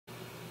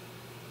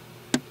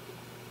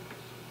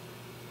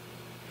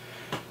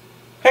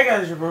Hey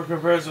guys, your broker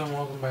Bears and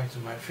welcome back to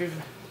my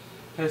Fifa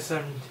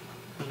 17.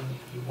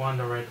 You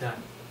wander right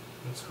down.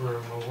 Let's go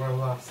around my world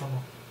last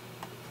summer.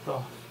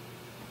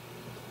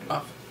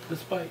 Off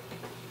despite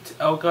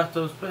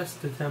Elgato's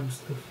best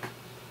attempts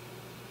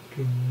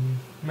to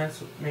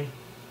mess with me.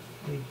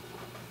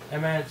 I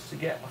managed to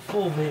get a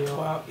full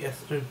video out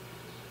yesterday.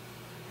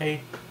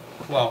 Hey,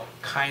 well,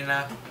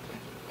 kinda,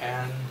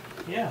 and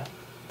yeah.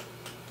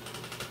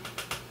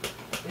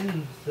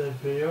 In that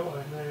video,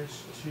 I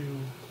managed to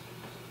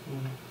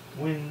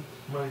win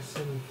my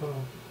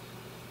semi-final.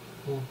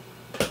 Well,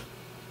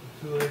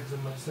 2 legs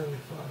in my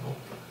semi-final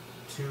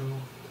to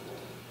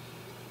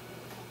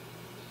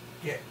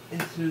get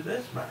into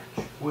this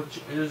match,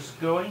 which is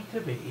going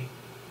to be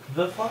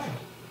the final.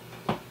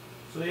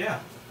 So yeah.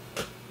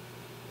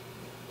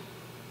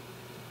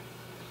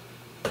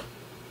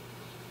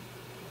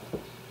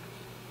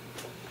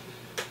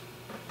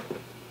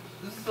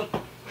 This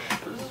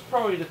is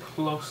probably the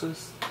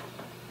closest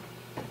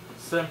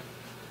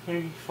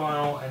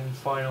semi-final and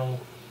final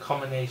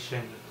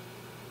combination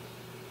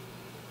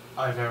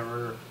I've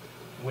ever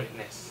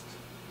witnessed.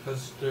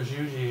 Because there's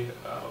usually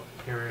a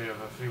period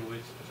of a few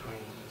weeks between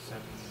the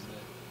semi and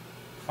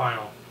the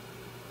final.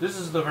 This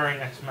is the very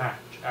next match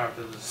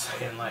after the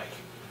second leg.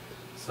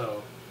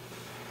 So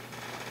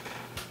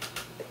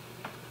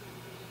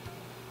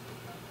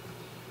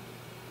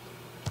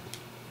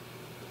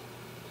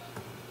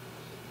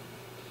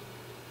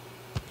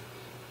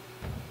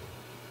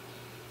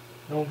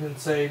no one can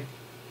say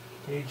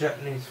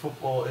Japanese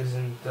football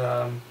isn't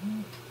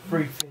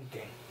free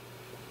thinking.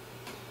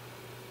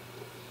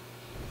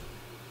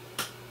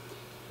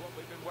 What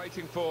we've been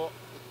waiting for,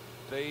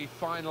 the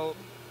final.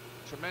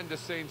 Tremendous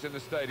scenes in the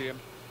stadium,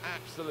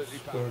 absolutely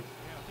packed. Yeah, I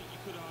think you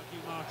could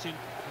argue, Martin,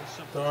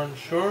 Darn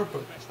sure,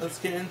 but let's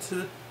get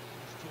into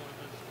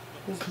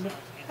this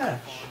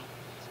match.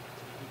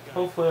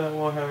 Hopefully I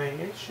won't have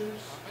any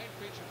issues.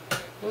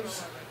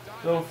 Let's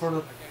go for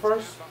the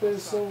first bit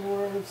of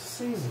silverware of the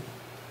season.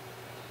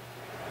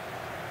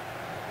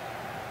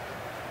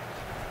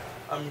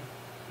 I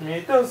mean,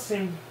 it does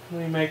seem to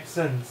make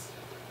sense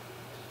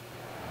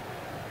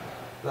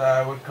that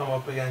I would come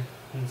up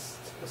against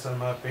some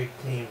big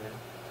team, and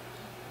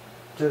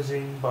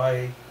judging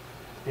by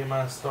the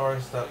amount of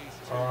stars that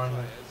are on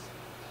the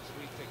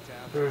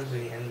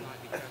jersey, and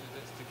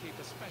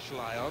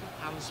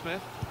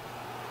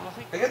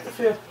I get the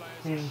feel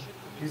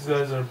these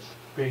guys are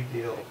big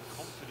deals.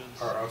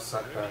 Or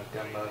Osaka,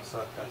 Gemma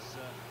Osaka.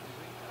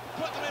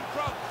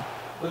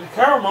 Look at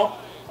Caramel.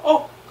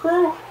 Oh,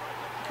 crew.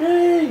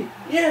 Hey,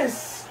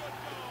 yes.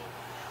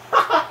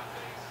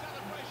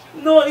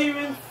 Not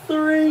even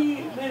 3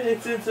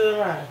 minutes into the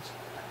match.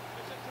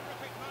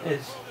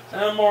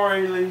 I'm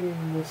already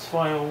leading this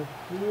final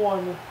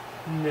 1-0.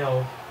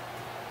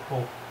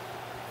 Oh,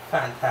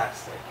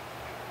 fantastic.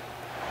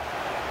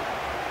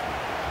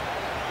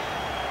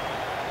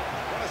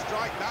 What a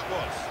strike that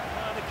was.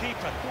 the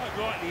keeper, quite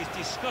rightly, is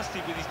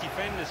disgusted with his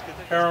defenders.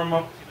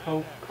 Caramel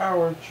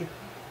power.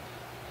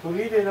 Well,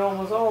 he did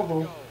almost all of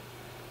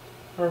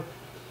them.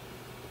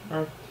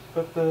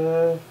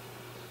 But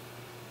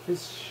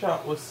his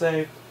shot was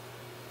saved.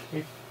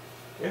 If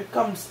it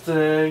comes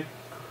to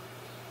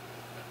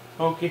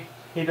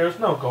there's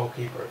no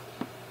goalkeeper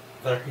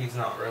there. He's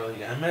not really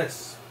gonna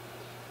miss.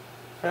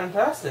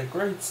 Fantastic,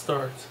 great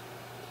start.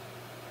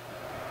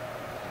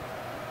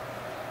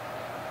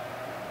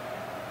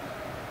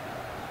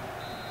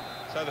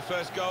 So the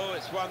first goal,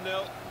 it's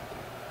 1-0.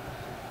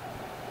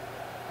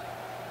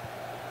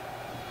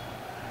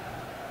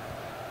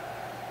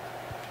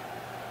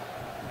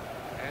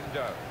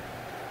 Endo.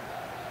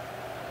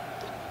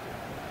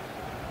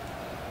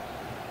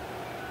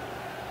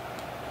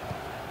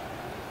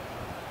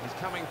 He's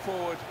coming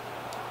forward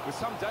with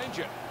some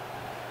danger.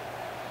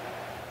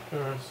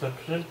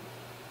 Interception.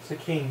 It's a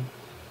king.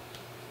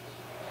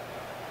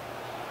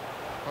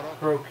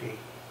 Brokey.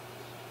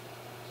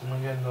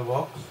 Someone get in the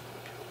box.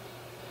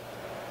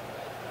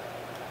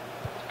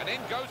 And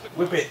in goes the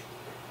whip it.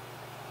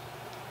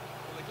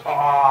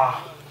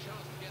 Ah.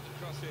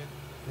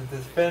 The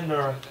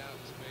defender.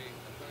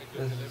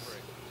 This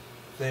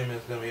thing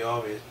is going to be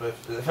obvious, but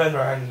if the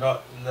defender hadn't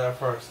gotten there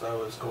first, I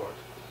would have scored.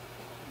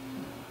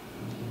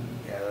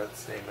 Yeah, that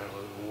statement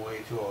was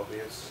way too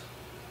obvious.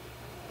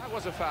 That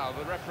was a foul.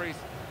 The referee's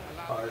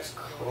allowed it's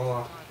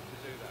cool.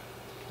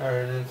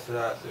 Carried into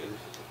that, dude.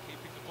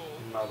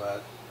 Not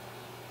bad.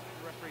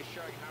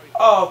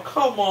 Oh,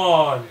 come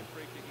on!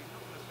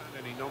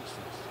 Any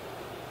nonsense.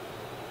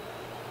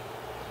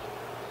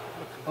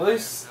 At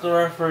least the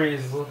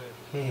referee's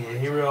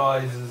he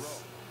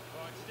realizes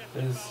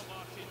is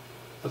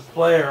the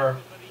player.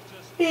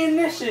 He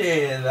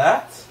initiated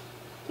that.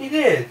 He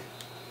did.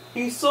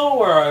 He saw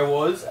where I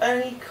was,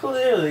 and he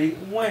clearly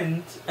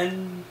went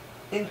and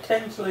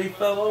intentionally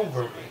fell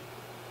over me.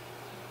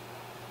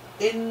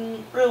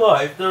 In real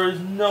life, there is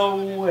no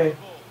way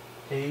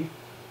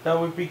that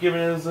would be given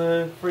as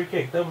a free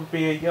kick. That would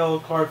be a yellow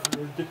card for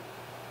the too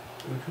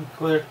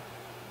clear.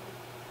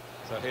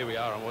 So here we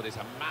are on what is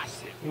a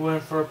massive. He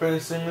went for a bit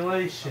of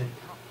simulation.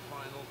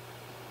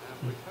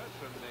 We've heard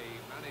from the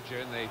manager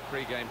in the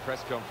pre-game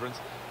press conference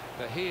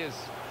that he is...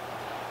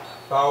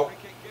 Foul. Free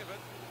kick given.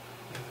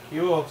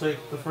 You will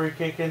take the free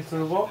kick into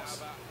the box.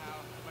 Now about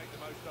how to make the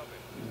most of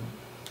it.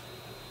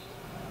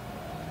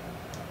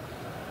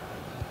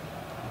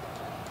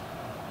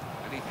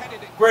 And he's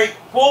headed it. Great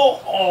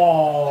ball.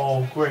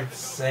 Oh, great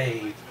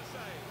save.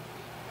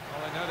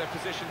 Well, they know their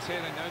positions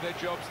here, they know their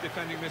jobs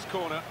defending this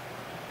corner.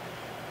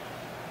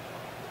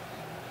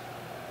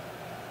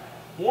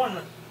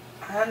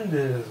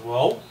 One-handed as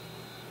well.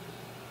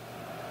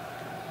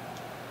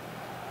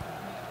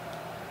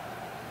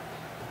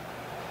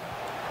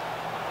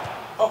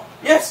 Oh,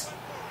 yes!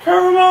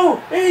 Caramo!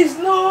 He's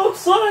no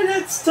side,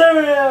 it's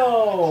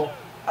stereo!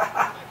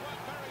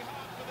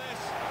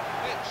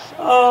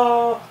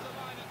 Oh,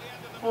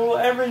 well,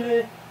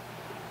 everything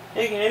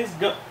is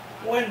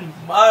going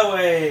my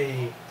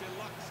way.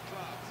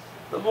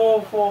 The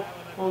ball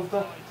falls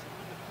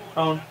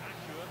down.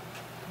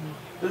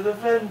 The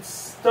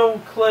defense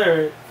don't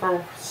clear it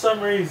for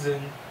some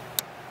reason.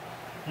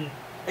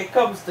 It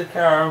comes to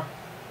Caramo.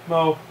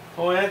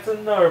 Oh, it's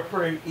another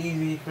pretty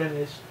easy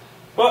finish.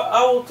 But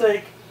I will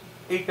take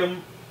a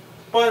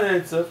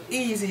abundance of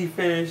easy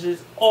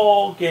finishes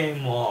all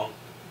game long.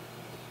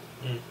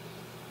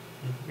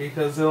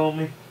 Because it'll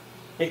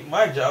make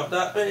my job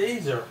that bit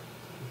easier.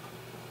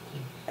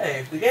 Hey,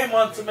 if the game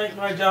wants to make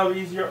my job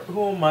easier,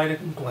 who am I to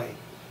complain?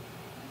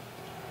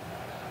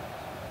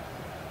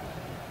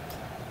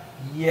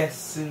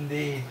 Yes,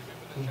 indeed.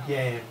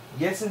 Game.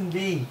 Yes,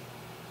 indeed.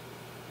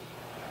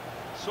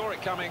 Saw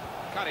it coming,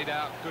 cut it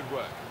out, good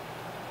work.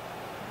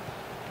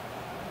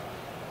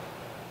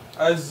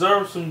 I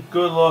deserve some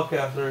good luck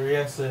after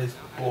yesterday's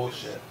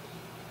bullshit.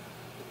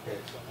 Okay.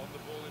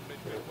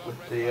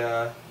 With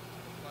the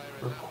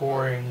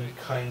recording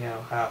cutting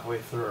out halfway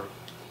through.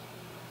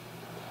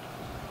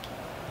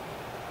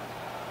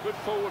 Good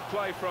forward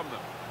play from them.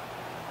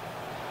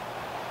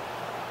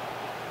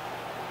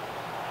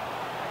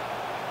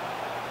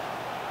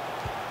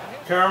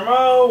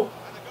 Caramo!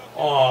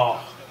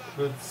 Oh,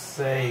 good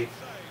save.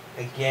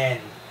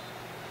 Again.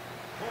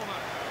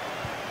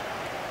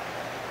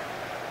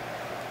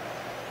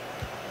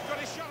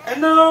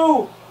 And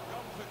no!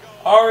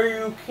 Are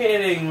you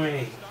kidding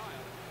me?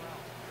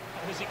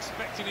 I was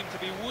expecting him to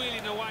be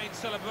wheeling away in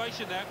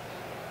celebration there.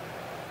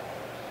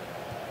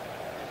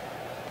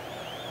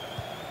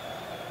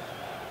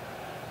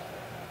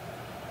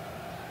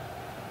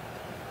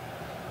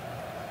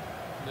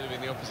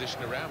 Moving the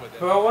opposition around with it.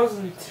 If I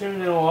wasn't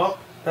 2-0 up,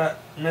 that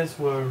miss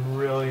would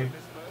really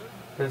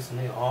piss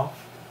me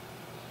off.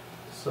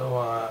 So,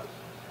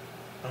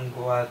 I'm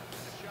glad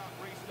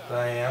that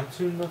I am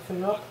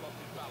 2-0 up.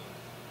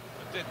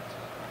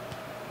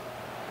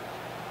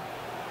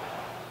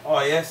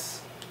 Oh,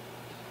 yes.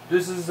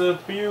 This is a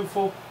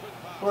beautiful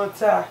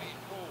attack.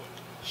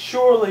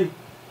 Surely,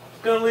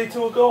 it's going to lead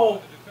to a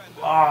goal.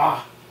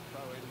 Ah.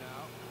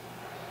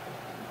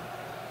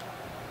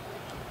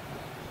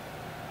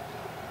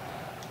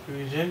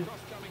 Fusion.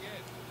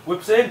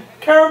 Whips in.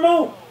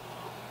 Caramo!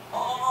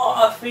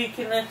 Oh, if he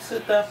can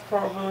exit that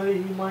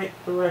properly, he might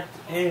direct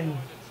in.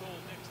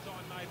 Next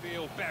time maybe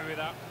he'll bury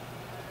that.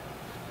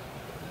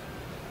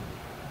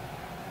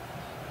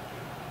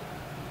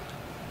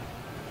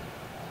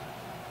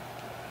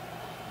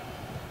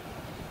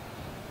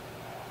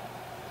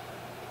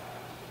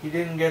 He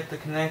didn't get the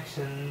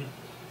connection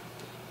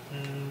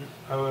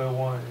I would have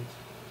wanted.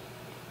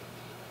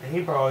 And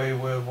he probably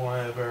would have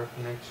wanted a better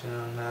connection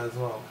on that as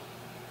well.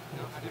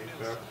 To be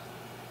fair.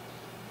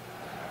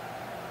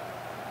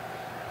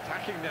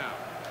 Attacking now.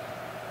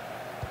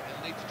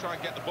 They'll need to try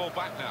and get the ball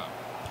back now.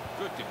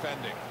 Good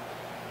defending.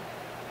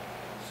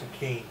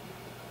 Sakine.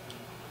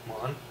 Come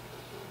on.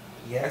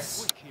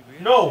 Yes.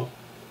 No!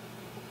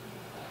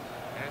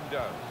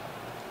 Endo.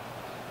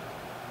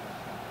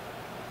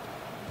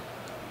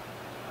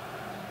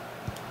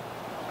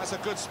 That's a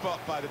good spot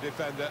by the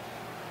defender.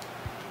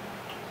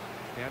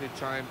 The added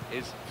time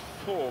is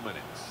 4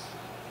 minutes.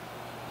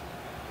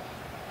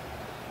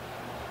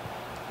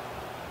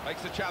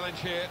 Makes the challenge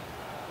here.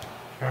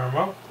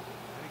 Caramo.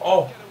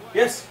 Oh,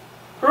 yes!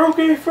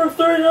 Rookie for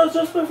 3-0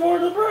 just before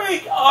the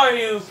break! Are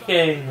you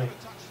kidding me?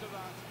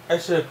 I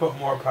should have put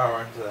more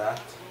power into that.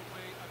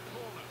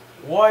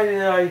 Why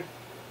did I...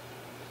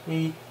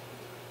 He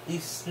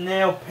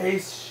snail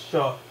pace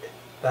shot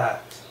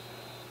that.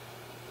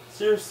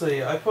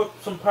 Seriously, I put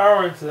some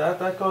power into that.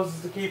 That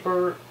causes the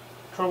keeper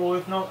trouble,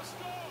 if not,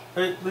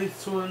 it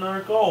leads to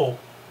another goal.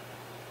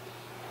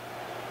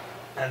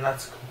 And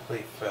that's a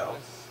complete fail.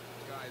 This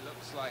guy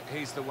looks like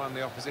he's the one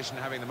the opposition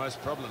are having the most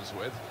problems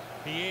with.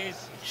 He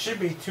is. It should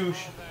be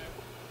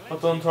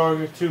not on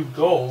target 2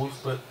 goals,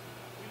 but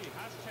He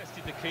has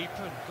tested the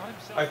keeper and got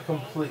himself I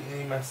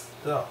completely messed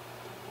it up.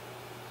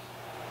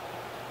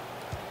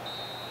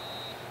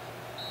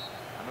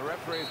 And the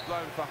referee is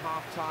blown for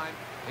half-time.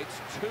 It's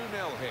 2-0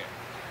 here.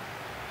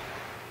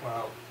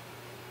 Wow.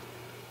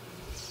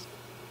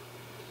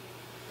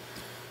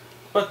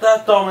 But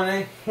that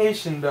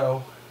domination,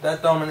 though,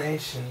 that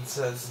domination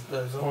says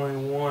there's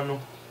only one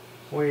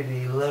way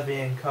the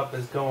Levian Cup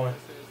is going,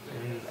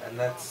 and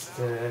that's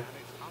to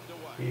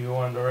you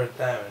under a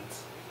diamond.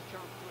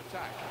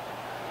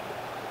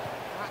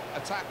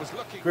 Attack was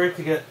looking Great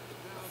to get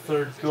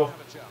third goal.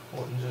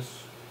 And just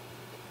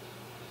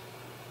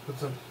put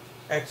some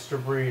extra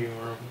breathing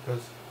room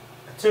because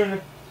a 2-0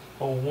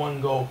 or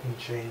 1 goal can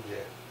change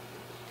it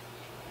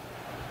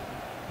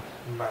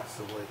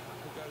massively.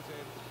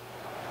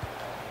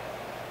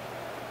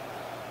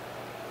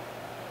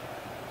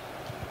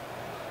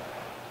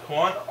 Come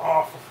on,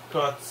 oh for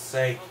God's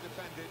sake.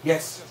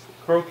 Yes,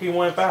 Kroki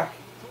went back.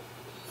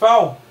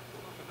 Foul!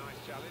 nice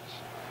challenge.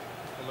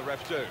 Will the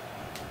ref do?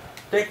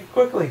 Take it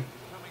quickly.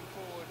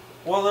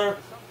 While they're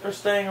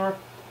staying up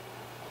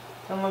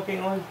and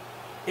looking like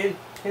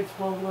it's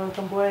while they're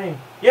complaining.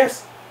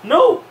 Yes!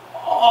 No!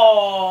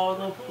 Oh,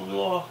 the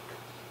block.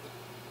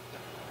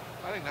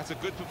 I think that's a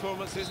good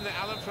performance, isn't it,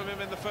 Alan, from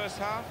him in the first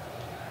half?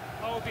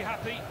 I would be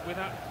happy with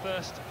that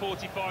first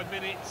 45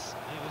 minutes.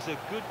 It was a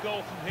good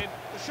goal from him.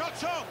 The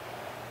shot's on!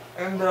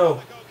 Endo. The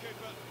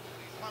goalkeeper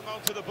hung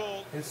on to the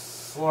ball. His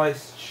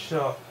sliced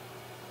shot.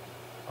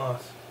 Oh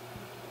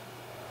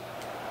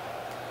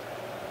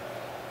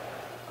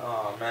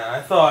man,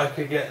 I thought I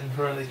could get in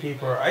front of the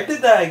keeper. I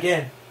did that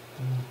again.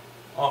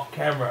 Off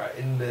camera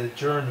in the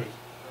journey.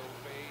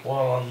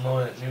 While on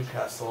loan at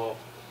Newcastle.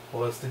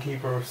 Was the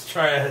keeper was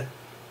trying to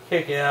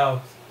kick it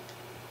out.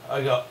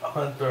 I got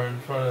Hunter in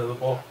front of the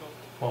ball.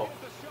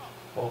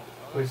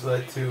 Which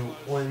led to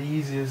one of the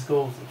easiest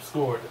goals I've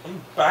scored.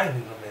 I'm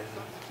banging them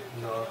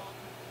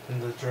in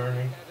the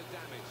journey.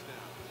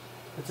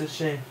 It's a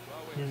shame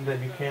that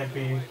you can't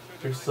be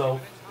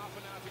yourself.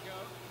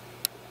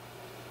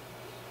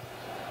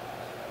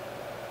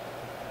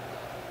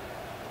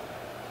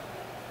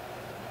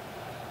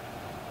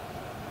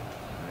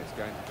 It's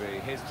going to be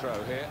his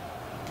throw here.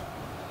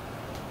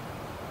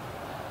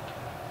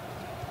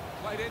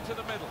 Played into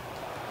the middle.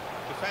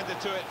 Defender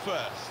to it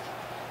first.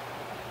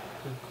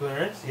 Good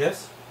clearance,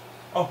 yes.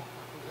 Oh,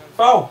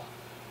 foul.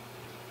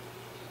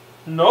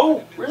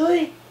 No,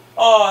 really?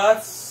 Oh,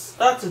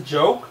 that's a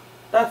joke.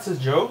 That's a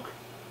joke.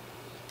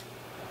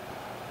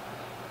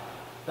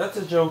 That's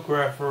a joke,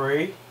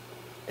 referee.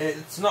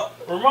 It's not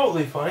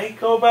remotely funny.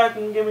 Go back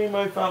and give me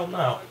my foul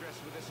now.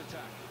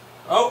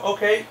 Oh,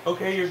 okay,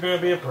 you're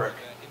gonna be a prick.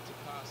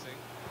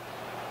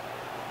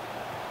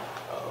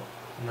 Oh,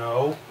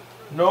 no.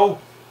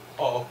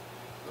 Uh-oh.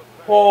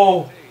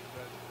 Oh,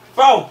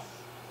 foul!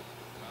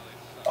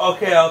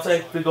 Okay, I'll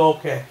take the goal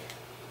kick.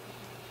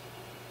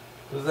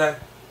 Because that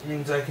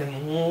means I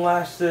can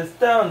lash this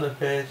down the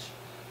pitch.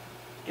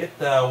 Get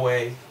that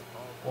away.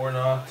 Or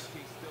not.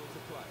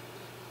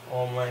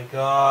 Oh my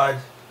God.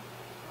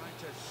 Trying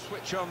to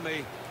switch on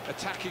the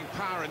attacking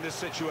power in this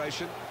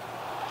situation.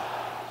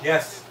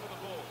 Yes.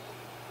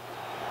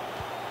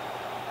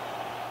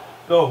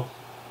 Go.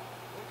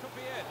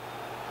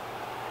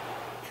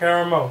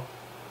 Caramo.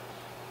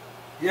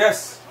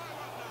 Yes.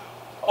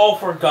 Oh,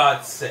 for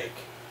God's sake.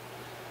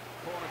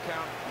 Corner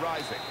count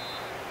rising.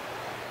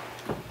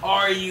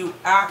 Are you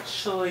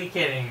actually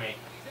kidding me?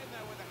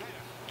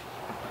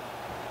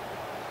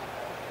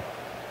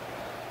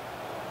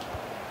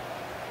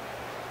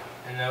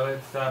 I know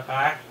it's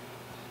back.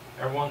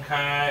 Everyone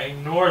kind of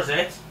ignores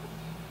it.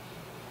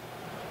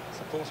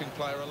 Supporting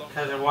player along.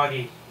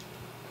 Kazawagi.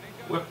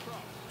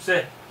 Whips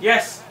it.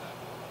 Yes.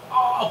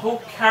 Oh,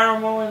 both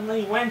Caramel and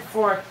Lee went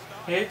for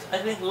it. I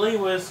think Lee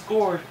would have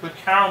scored, but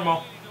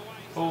Caramel,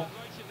 oh,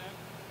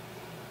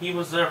 he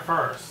was there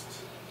first.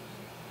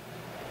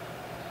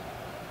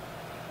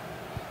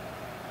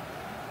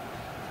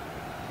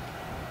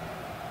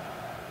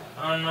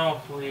 I don't know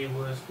if Lee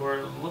would have scored.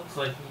 It looks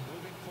like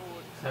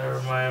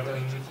Sarah might have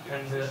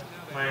ended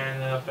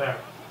up there.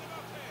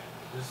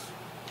 Just,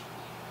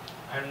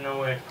 I have no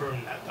way of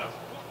proving that though.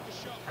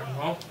 I don't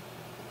know.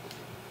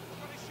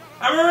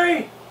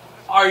 Emery!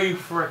 Are you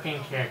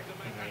freaking kidding me?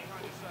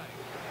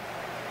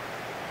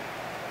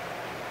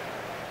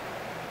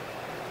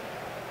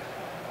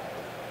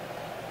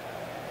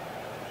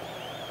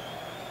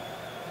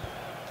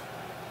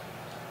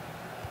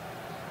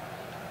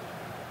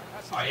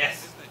 Oh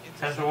yes,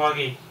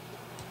 Kazawagi.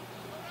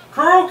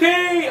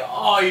 Kuroki!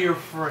 Oh, you're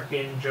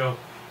freaking joke.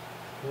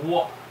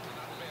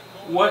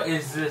 What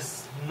is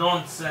this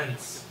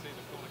nonsense?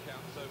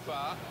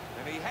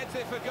 And he heads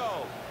it for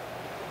goal.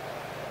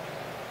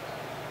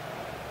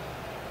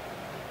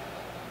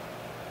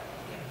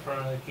 In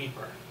front of the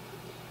keeper.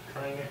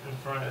 Trying it in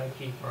front of the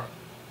keeper.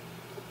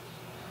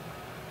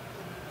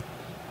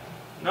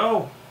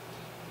 No!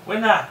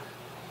 Win that!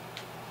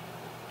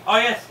 Oh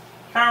yes!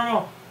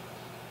 Caramel!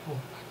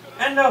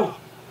 Endo!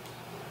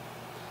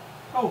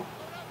 Oh!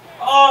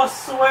 Oh,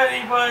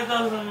 sweaty, but it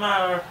doesn't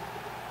matter.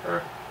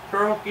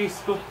 Kuroki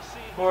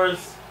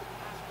scores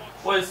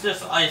was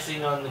just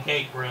icing on the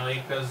cake,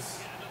 really,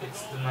 because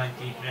it's the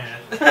 19th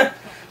minute. The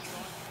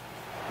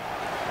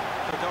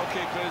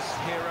goalkeeper's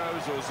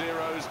heroes or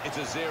zeros, it's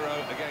a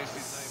 0 against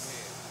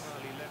his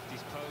name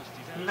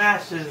here.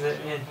 Mashes it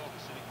in.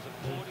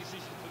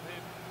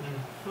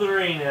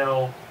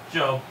 3-0,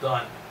 job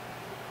done.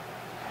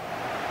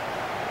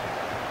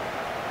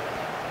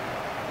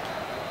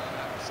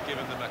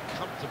 given them a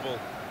comfortable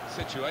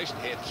situation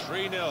here.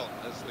 3-0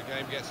 as the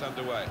game gets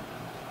underway.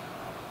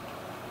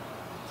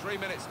 3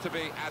 minutes to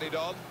be added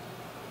on.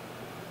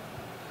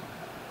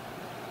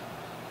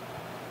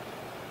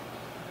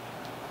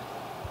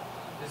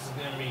 This is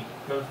going to be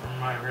good for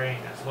my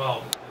rating as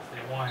well because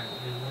they wanted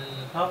to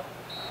win the cup.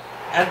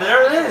 And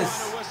there it is!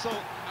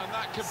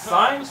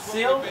 Signed,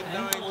 sealed,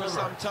 and delivered. For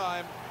some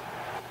time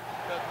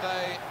that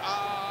they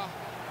are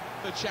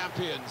the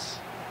champions.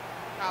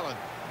 Alan.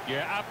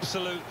 Yeah,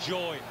 absolute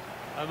joy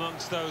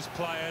amongst those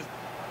players.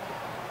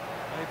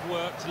 They've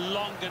worked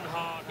long and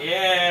hard.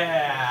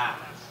 Yeah!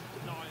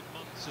 9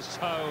 months or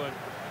so, and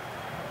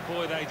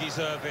boy, they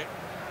deserve it.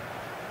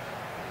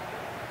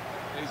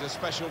 These are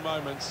special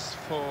moments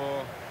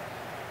for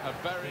a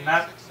very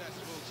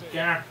successful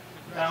team.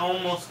 That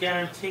almost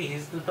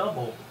guarantees the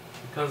double,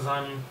 because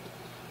I'm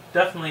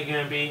definitely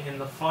going to be in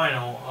the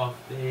final of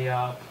the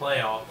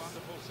playoffs.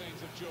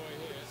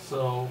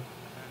 So,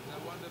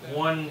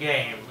 one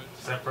game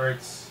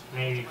separates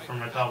me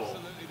from a double.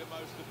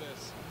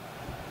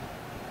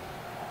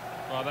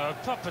 Well, they're a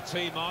proper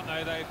team, aren't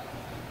they? They've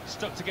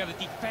stuck together,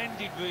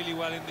 defended really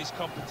well in this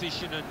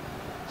competition, and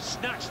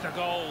snatched the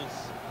goals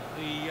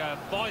the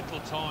vital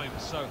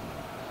times. So,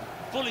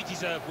 fully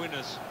deserved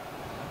winners.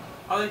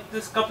 I think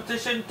this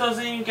competition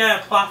doesn't even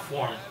get a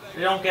platform.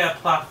 They don't get a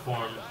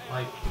platform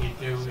like you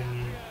do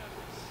in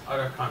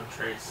other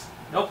countries.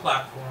 No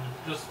platform.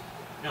 Just,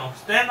 you know,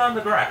 stand on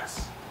the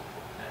grass.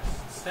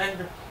 Yes,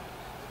 stand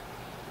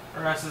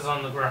your asses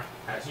on the grass.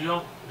 You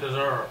don't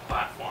deserve a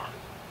platform.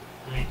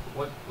 I mean,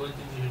 what did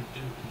you do?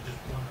 You just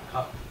won a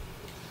cup.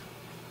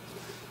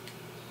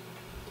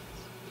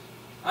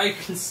 I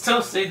can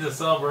still see the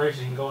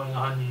celebration going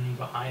on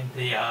behind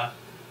the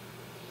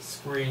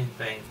screen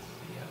thing.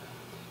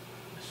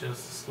 It shows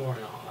the score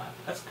and all that.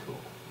 That's cool.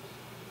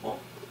 Well,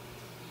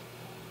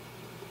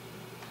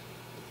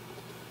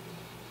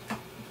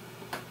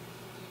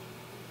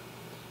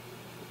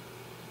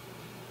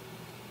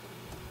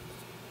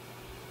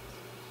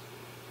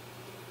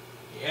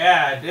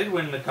 yeah, I did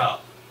win the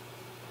cup.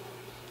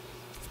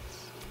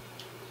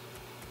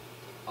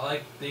 I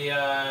like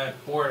the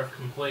board have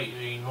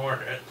completely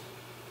ignored it.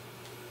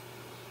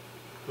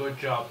 Good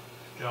job,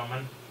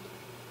 gentlemen.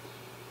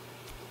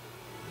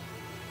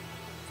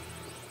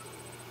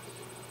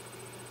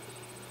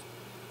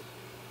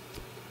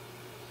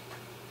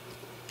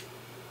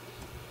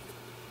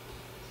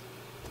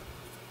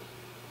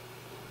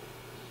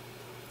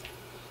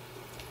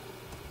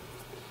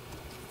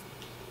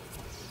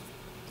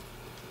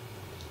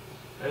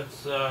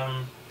 It's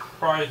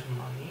prize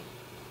money.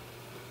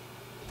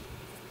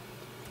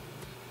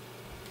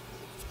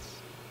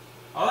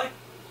 I like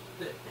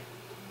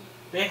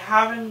they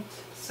haven't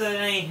said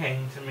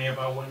anything to me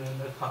about winning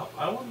the cup.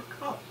 I won the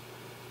cup.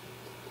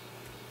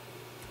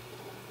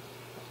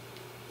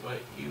 But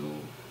you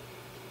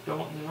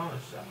don't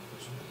acknowledge that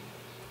for some reason.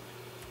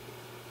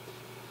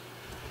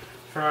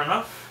 Fair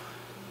enough.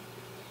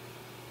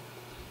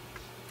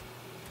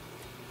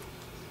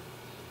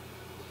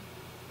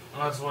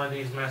 Unless one of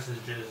these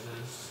messages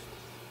is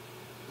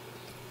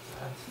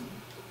that.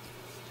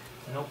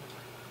 Nope.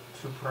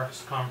 2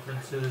 press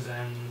conferences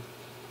and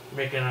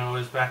Mikano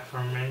is back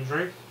from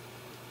injury.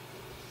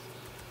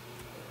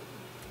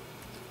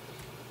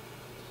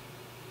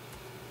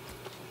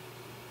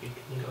 You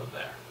can go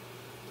there.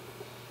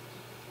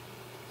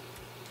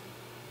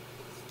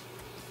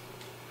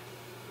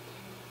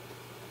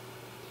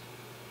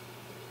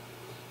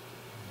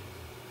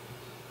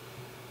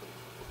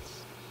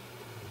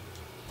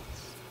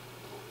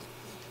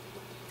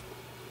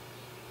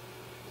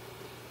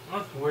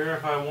 That's weird.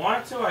 If I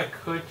wanted to, I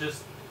could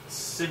just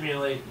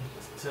simulate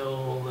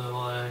till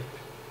the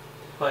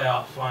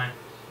playoff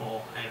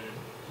final and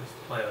just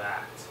play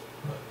that.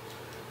 But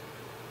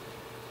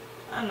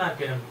I'm not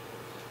gonna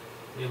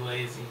be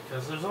lazy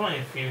because there's only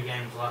a few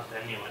games left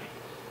anyway.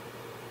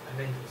 I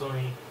think it's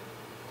only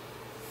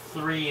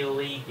 3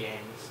 league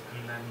games,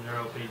 and then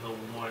there'll be the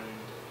 1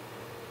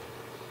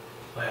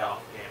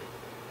 playoff game.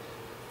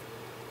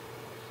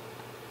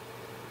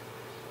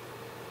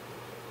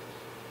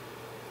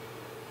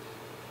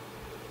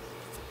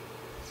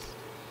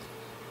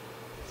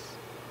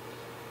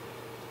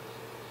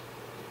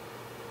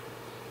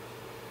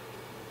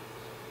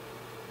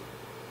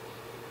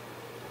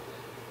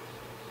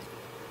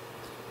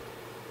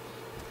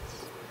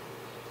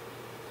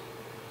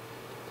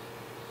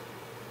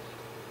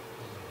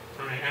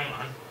 Hang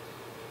on.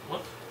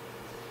 What?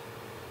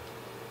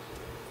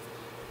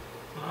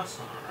 No, that's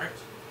not right.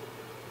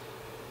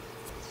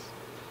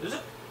 Is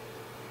it?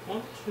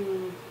 1,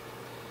 2,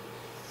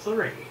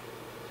 3,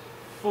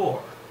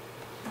 4.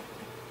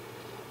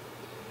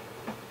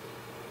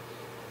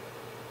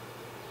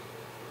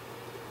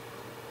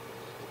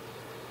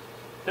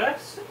 Did I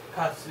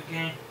pass the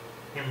game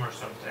or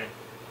something?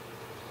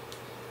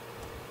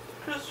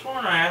 I could have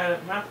sworn I had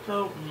it mapped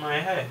out in my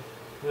head.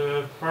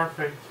 The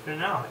perfect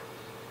finale.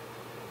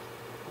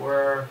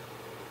 Where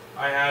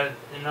I had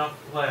enough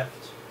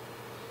left.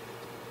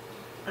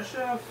 I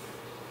should have.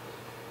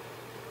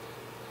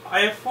 I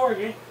have 4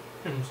 games.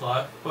 games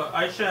left, but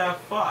I should have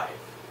 5.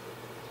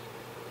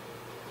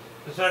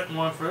 The second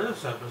one for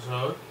this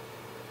episode.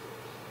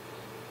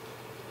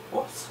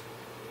 What?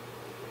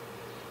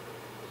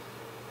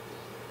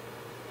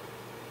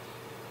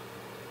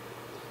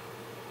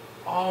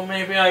 Oh,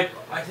 maybe I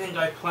think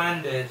I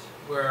planned it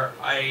where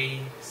I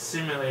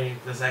simulated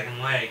the second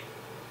leg,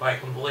 but I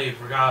completely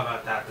forgot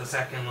about that. The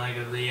second leg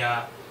of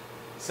the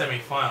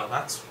semi-final.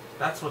 That's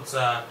what's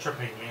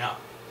tripping me up.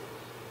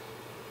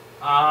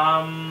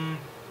 I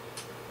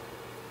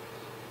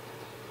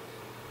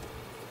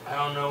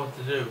don't know what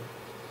to do.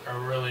 I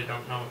really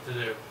don't know what to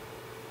do.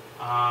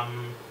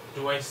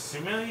 Do I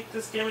simulate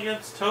this game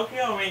against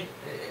Tokyo? I mean,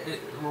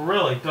 it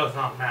really does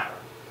not matter.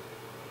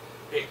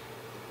 It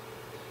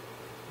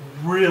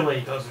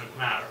really doesn't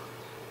matter.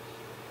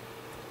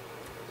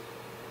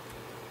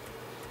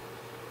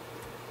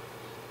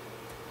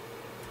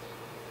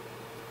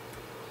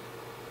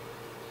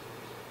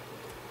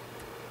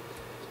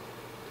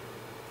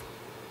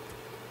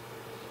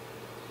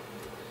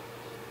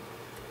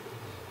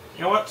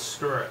 You know what?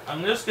 Screw it.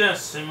 I'm just gonna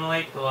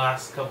simulate the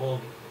last couple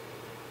of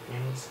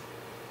games,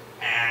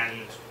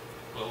 and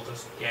we'll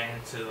just get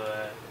into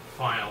the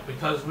final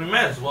because we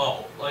might as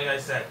well. Like I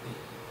said,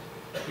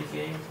 these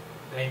games,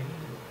 they mean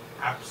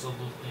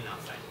absolutely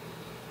nothing.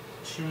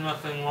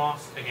 2-0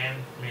 loss again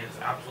means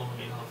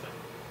absolutely nothing.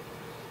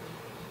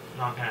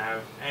 Not gonna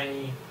have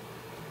any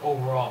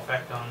overall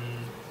effect on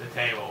the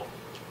table.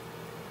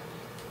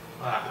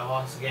 I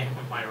lost the game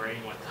and my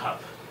rating went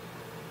up.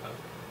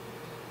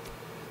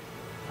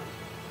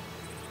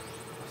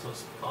 So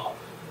stop.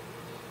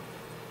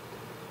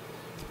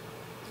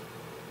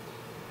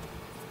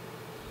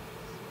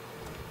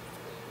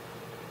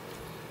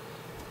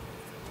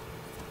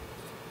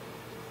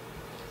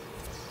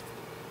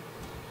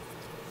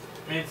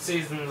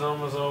 Mid-season's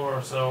almost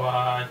over, so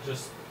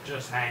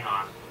just hang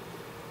on.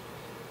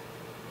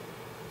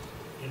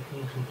 You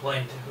can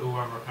complain to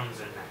whoever comes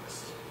in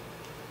next.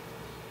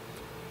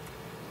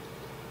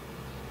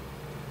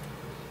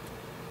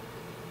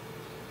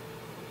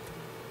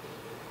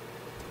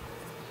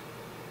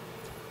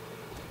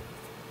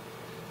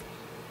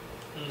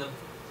 And the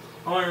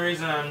only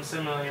reason I'm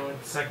simulating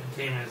with the second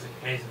team is in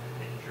case of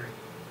an injury.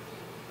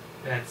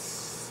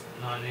 That's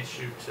not an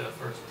issue to the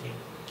first team.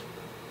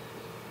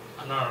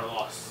 Another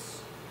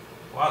loss.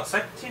 Wow, the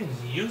second team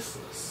is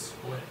useless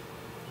with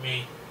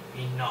me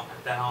being not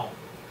at the helm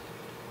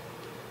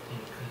and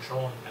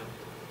controlling them.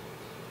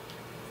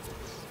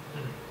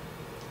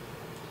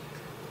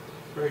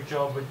 Great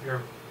job with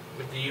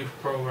the youth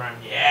program.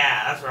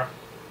 Yeah, that's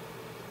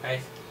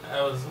right.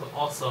 I was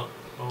also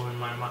in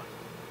my mind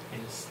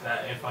is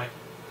that if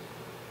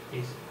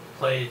he's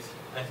played,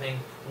 I think,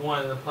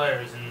 one of the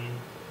players, and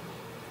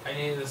I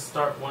needed to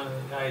start one of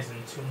the guys in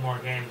 2 more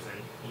games,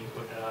 and he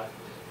would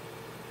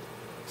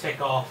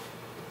take off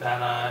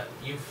that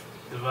youth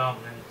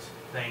development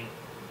thing.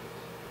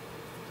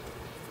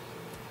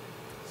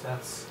 So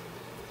that's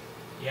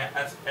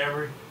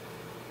every.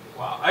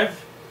 Wow,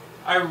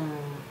 I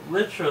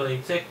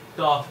literally ticked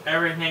off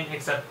everything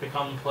except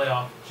become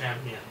playoff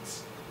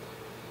champions.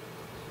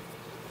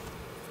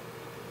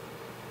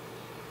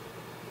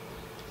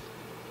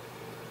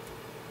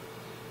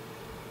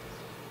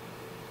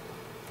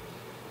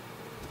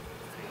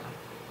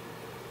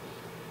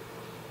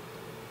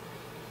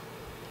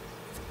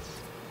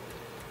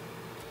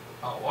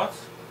 Oh, what?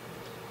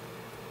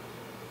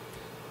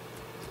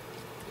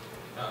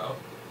 Uh-oh.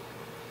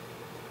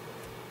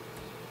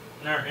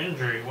 Another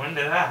injury. When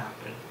did that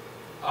happen?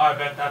 Oh, I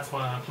bet that's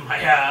one of my,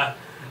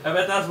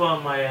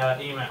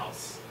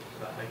 emails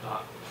that I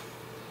got.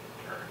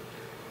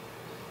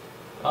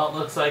 Well, it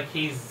looks like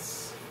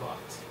he's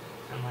fucked.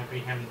 That might be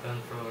him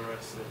done for the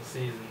rest of the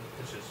season,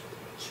 which is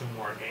 2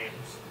 more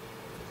games.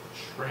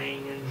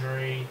 Train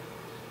injury.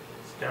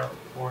 Scout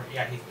report.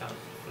 Yeah, he's done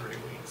for 3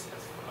 weeks.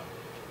 That's fucked.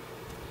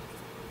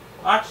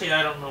 Actually,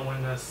 I don't know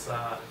when this,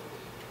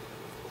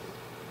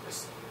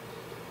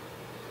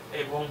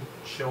 it won't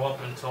show up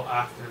until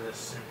after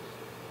this,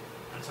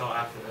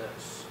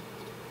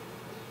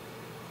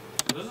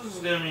 This is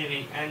going to be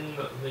the end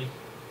of the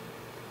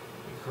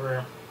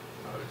career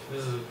mode.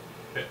 This is a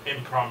bit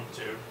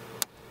impromptu.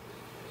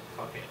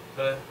 Fuck it.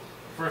 The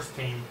first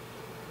team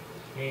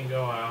can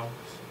go out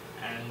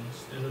and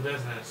do the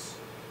business.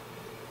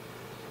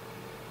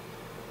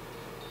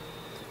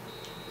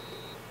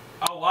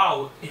 Oh,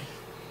 wow.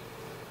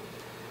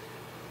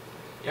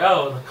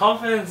 Yo, the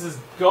confidence is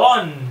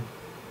gone.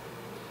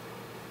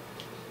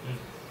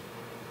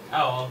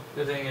 Oh, well,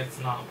 good thing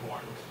it's not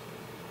important.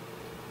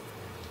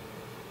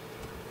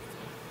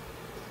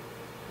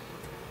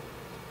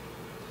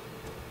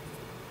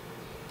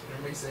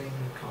 Everybody saying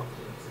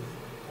confidence is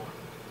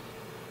important.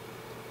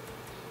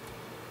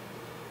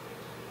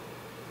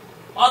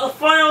 Oh, the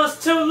final is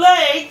 2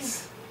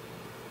 legs?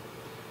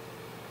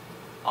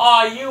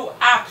 Oh, you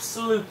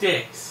absolute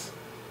dicks.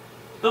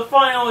 The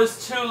final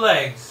is 2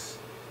 legs.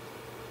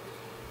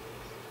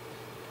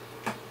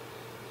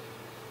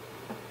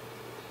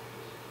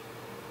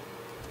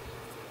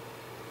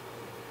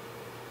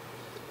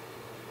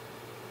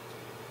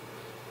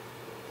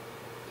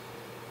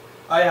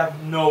 I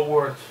have no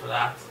words for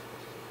that.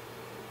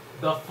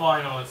 The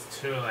final is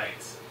 2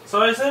 legs.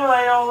 So I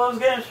simulate all those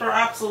games for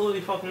absolutely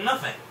fucking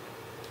nothing.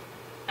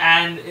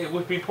 And it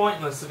would be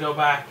pointless to go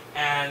back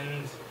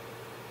and...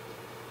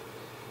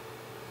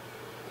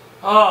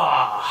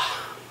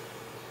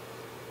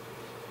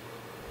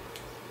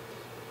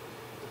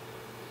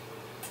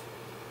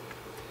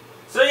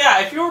 So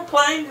yeah, if you were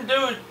planning to do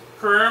a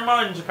career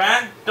mode in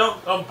Japan,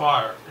 don't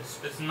bother. It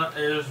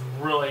is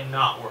really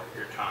not worth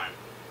your time.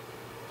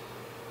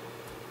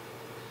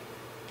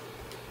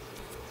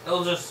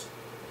 It'll just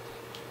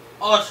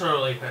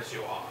utterly piss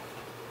you off.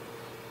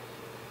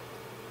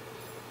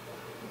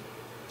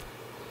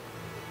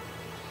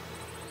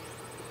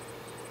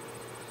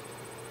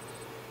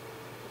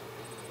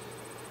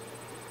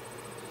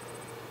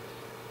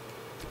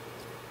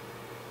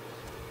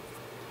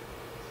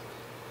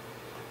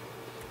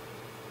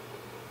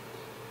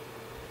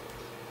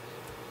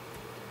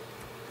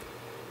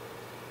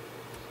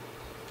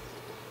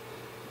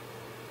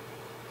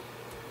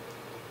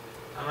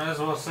 I might as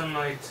well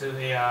simulate to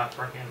the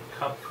freaking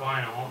cup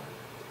final.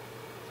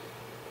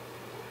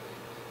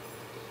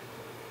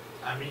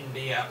 I mean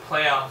the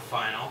playoff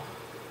final.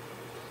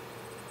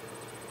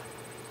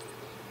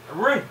 It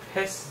really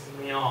pisses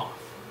me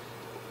off.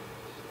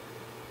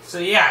 So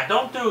yeah,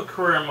 don't do a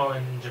career mode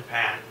in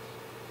Japan.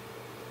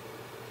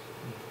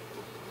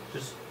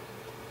 Just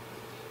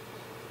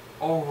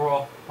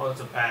overall, well, it's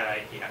a bad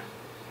idea.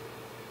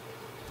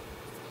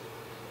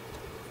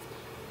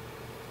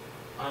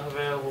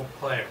 Unavailable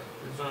player.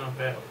 Who's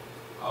unavailable?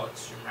 Oh,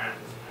 it's your man,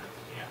 isn't it?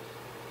 Yeah.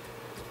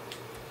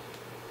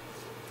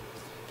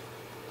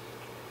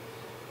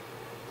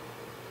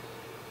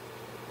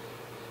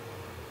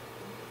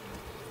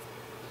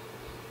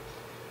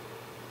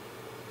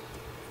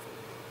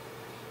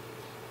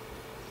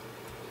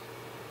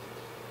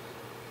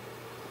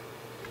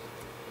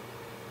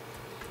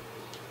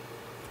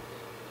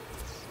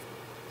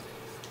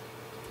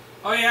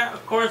 Oh yeah,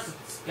 of course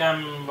it's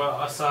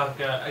Gamba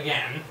Osaka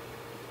again.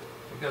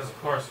 Because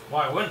of course,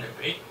 why wouldn't it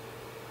be?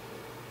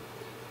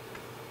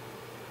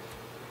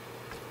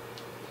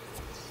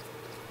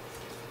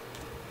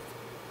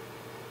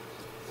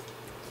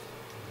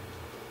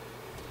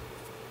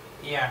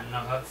 Yeah,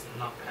 no, that's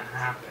not gonna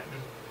happen.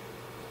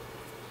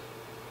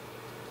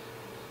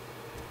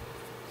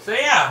 So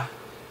yeah,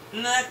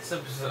 next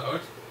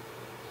episode,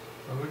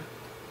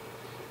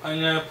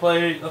 I'm gonna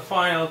play the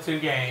final 2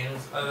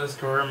 games of this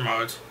career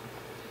mode.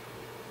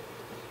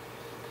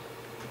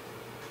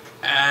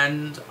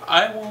 And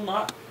I will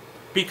not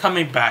be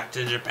coming back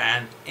to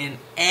Japan in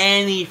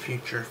any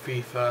future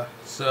FIFA.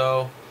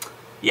 So,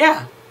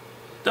 yeah,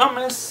 don't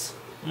miss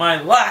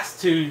my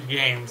last 2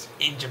 games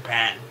in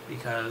Japan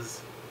because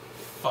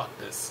fuck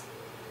this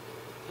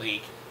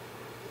league.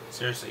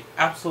 Seriously,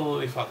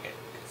 absolutely fuck it.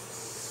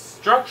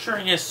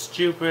 Structuring is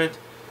stupid.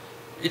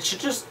 It should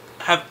just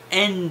have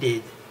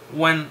ended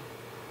when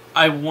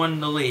I won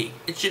the league.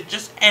 It should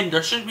just end.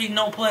 There should be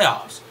no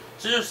playoffs.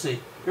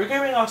 Seriously. You're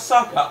giving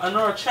Osaka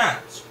another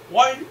chance.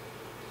 Why?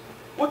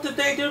 What did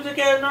they do to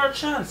get another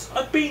chance?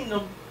 I've beaten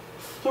them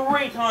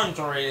 3 times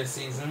already this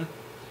season.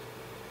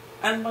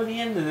 And by the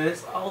end of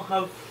this, I'll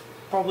have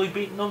probably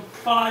beaten them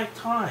 5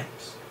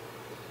 times.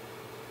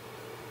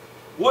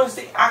 What is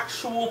the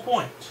actual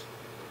point?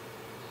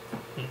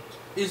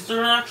 Is there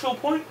an actual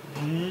point?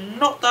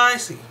 Not that I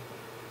see.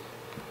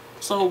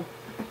 So,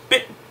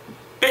 bit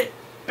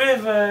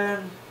of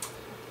a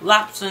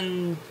lapse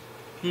in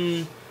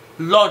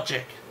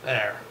logic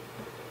there,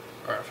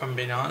 or if I'm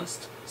being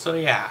honest. So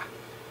yeah.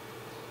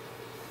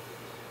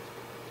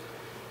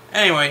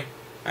 Anyway,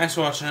 thanks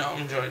for watching. I hope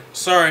you enjoyed.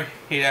 Sorry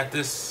that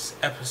this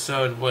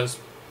episode was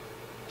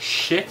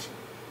shit.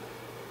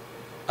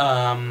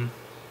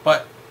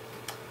 But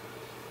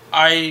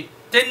I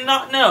did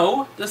not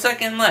know the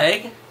second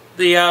leg,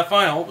 the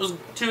final, was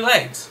 2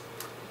 legs.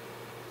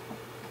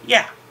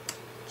 Yeah.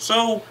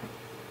 So,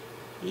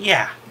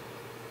 yeah.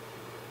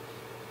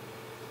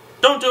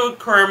 Don't do a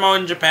career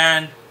mode in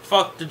Japan.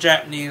 Fuck the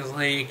Japanese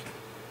league.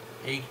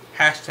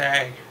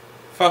 Hashtag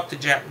fuck the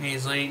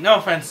Japanese league. No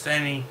offense to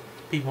any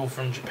people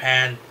from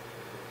Japan.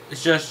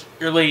 It's just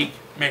your league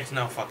makes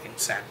no fucking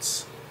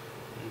sense.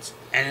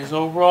 And is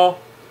overall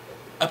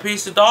a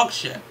piece of dog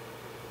shit.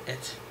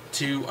 It's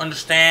to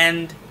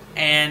understand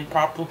and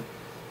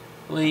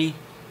properly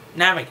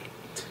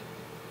navigate.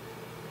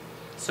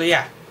 So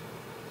yeah.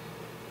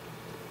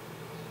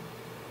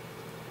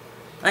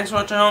 Thanks for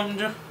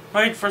watching.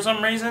 Wait for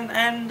some reason,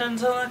 and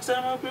until next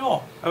time, I hope you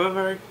all have a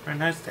very, very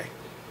nice day.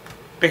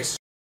 Peace.